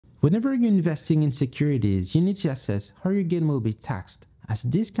Whenever you're investing in securities, you need to assess how your gain will be taxed, as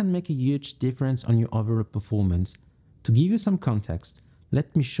this can make a huge difference on your overall performance. To give you some context,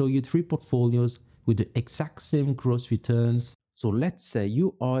 let me show you 3 portfolios with the exact same gross returns. So let's say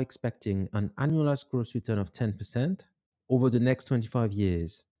you are expecting an annualized gross return of 10% over the next 25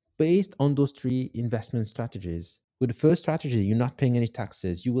 years. Based on those 3 investment strategies, with the first strategy, you're not paying any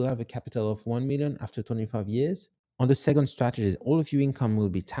taxes. You will have a capital of 1 million after 25 years. On the second strategy, all of your income will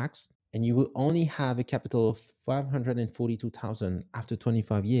be taxed and you will only have a capital of 542,000 after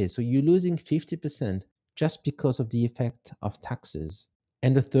 25 years. So you're losing 50% just because of the effect of taxes.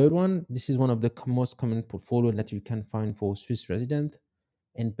 And the third one, this is one of the most common portfolio that you can find for Swiss resident.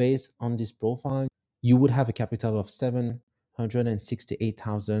 And based on this profile, you would have a capital of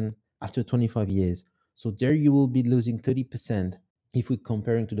 768,000 after 25 years. So there you will be losing 30% if we're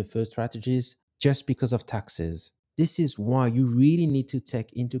comparing to the first strategies just because of taxes. This is why you really need to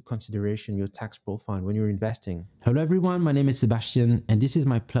take into consideration your tax profile when you're investing. Hello everyone, my name is Sebastian and this is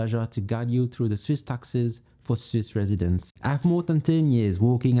my pleasure to guide you through the Swiss taxes for Swiss residents. I have more than 10 years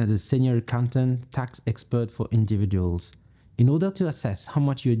working as a senior accountant tax expert for individuals. In order to assess how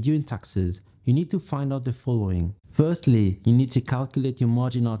much you're due in taxes, you need to find out the following. Firstly, you need to calculate your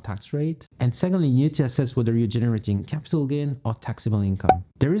marginal tax rate. And secondly, you need to assess whether you're generating capital gain or taxable income.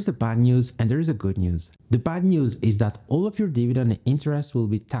 There is the bad news and there is a good news. The bad news is that all of your dividend and interest will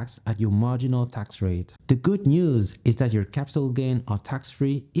be taxed at your marginal tax rate. The good news is that your capital gain are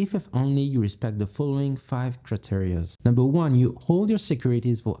tax-free if only you respect the following 5 criteria. Number 1, you hold your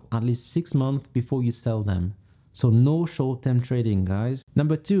securities for at least 6 months before you sell them. So no short-term trading, guys.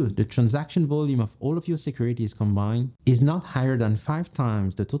 Number 2, the transaction volume of all of your securities combined is not higher than 5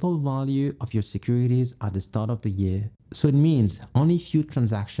 times the total value of your securities at the start of the year. So it means only few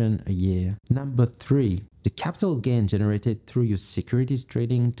transactions a year. Number 3, the capital gain generated through your securities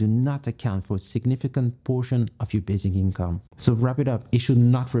trading do not account for a significant portion of your basic income. So wrap it up, it should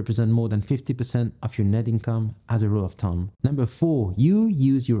not represent more than 50% of your net income as a rule of thumb. Number 4, you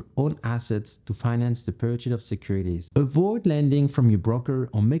use your own assets to finance the purchase of securities. Avoid lending from your broker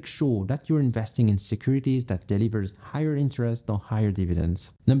or make sure that you're investing in securities that delivers higher interest or higher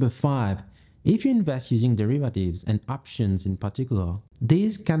dividends. Number 5, if you invest using derivatives and options in particular,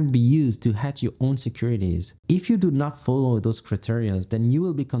 these can be used to hedge your own securities. If you do not follow those criteria, then you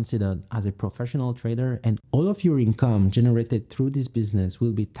will be considered as a professional trader and all of your income generated through this business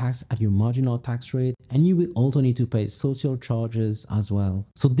will be taxed at your marginal tax rate and you will also need to pay social charges as well.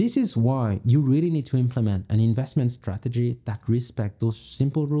 So this is why you really need to implement an investment strategy that respects those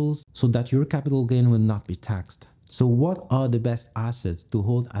simple rules so that your capital gain will not be taxed. So what are the best assets to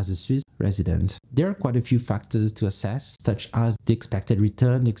hold as a Swiss resident? There are quite a few factors to assess, such as the expected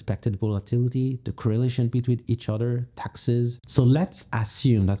return, the expected volatility, the correlation between each other, taxes. So let's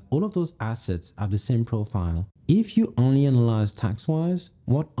assume that all of those assets have the same profile. If you only analyze tax-wise,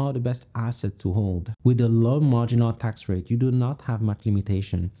 what are the best assets to hold? With a low marginal tax rate, you do not have much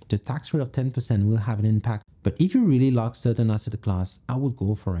limitation. The tax rate of 10% will have an impact, but if you really like certain asset class, I would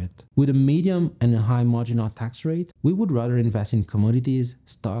go for it. With a medium and a high marginal tax rate, we would rather invest in commodities,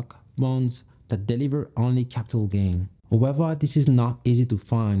 stock, bonds that deliver only capital gain. However, this is not easy to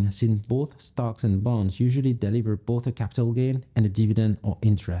find since both stocks and bonds usually deliver both a capital gain and a dividend or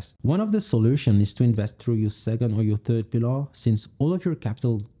interest. One of the solutions is to invest through your second or your third pillar since all of your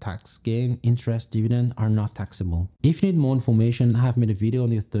capital tax gain, interest, dividend are not taxable. If you need more information, I have made a video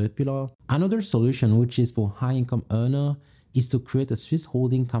on your third pillar. Another solution, which is for high income earner, is to create a Swiss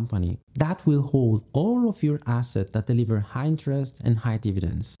holding company that will hold all of your assets that deliver high interest and high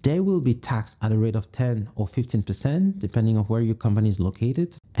dividends. They will be taxed at a rate of 10 or 15% depending on where your company is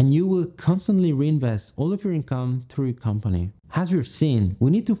located, and you will constantly reinvest all of your income through your company. As we've seen, we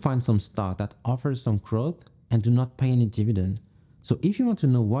need to find some stock that offers some growth and do not pay any dividend. So if you want to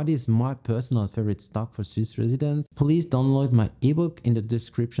know what is my personal favorite stock for Swiss residents, please download my ebook in the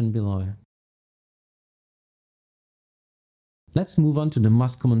description below. Let's move on to the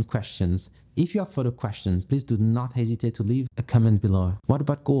most common questions. If you have further questions, please do not hesitate to leave a comment below. What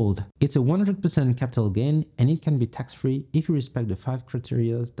about gold? It's a 100% capital gain and it can be tax-free if you respect the 5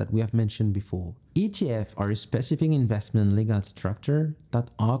 criteria that we have mentioned before. ETFs are a specific investment legal structure that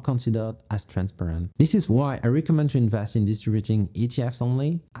are considered as transparent. This is why I recommend to invest in distributing ETFs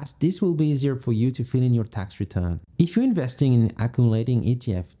only, as this will be easier for you to fill in your tax return. If you're investing in accumulating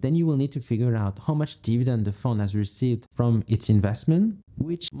ETF, then you will need to figure out how much dividend the fund has received from its investment,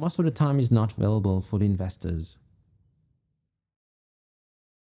 which most of the time is not available for the investors.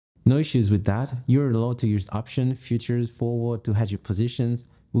 No issues with that. You're allowed to use options, futures, forward to hedge your positions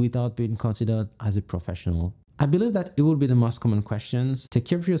without being considered as a professional. I believe that it will be the most common questions. Take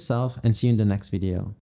care of yourself and see you in the next video.